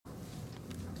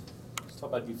Talk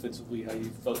about defensively, how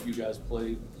you felt you guys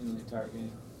played the entire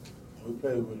game. We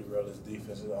played really well as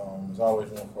defense. There's always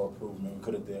room for improvement. We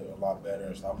could have did a lot better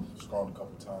and stopped scoring a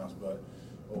couple times, but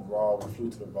overall we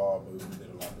flew to the ball, but we did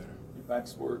a lot better. Your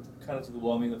backs were kind of to the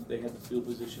wall. I mean, if they had the field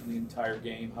position the entire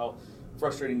game, how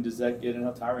frustrating does that get, and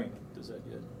how tiring does that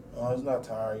get? It's not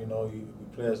tiring. We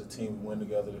play as a team. We win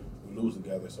together. We lose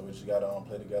together. So we just got to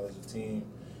play together as a team.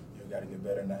 We got to get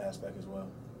better in that aspect as well.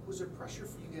 Was there pressure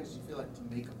for you guys, do you feel like, to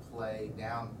make a play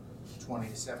down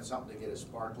 20-7, something to get a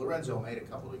spark? Lorenzo made a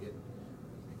couple to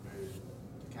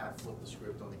kind of flip the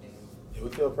script on the game. Yeah, we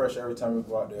feel pressure every time we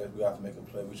go out there. We have to make a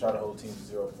play. We try to hold teams to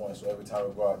 0 points. So every time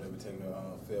we go out there, we take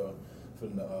a feeling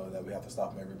that we have to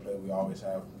stop them every play. We always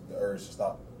have the urge to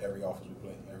stop every offense we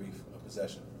play, every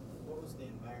possession. What was the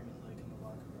environment like in the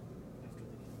locker room after the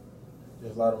game?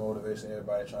 There's a lot of motivation.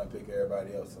 Everybody trying to pick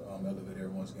everybody else to elevate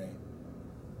everyone's game.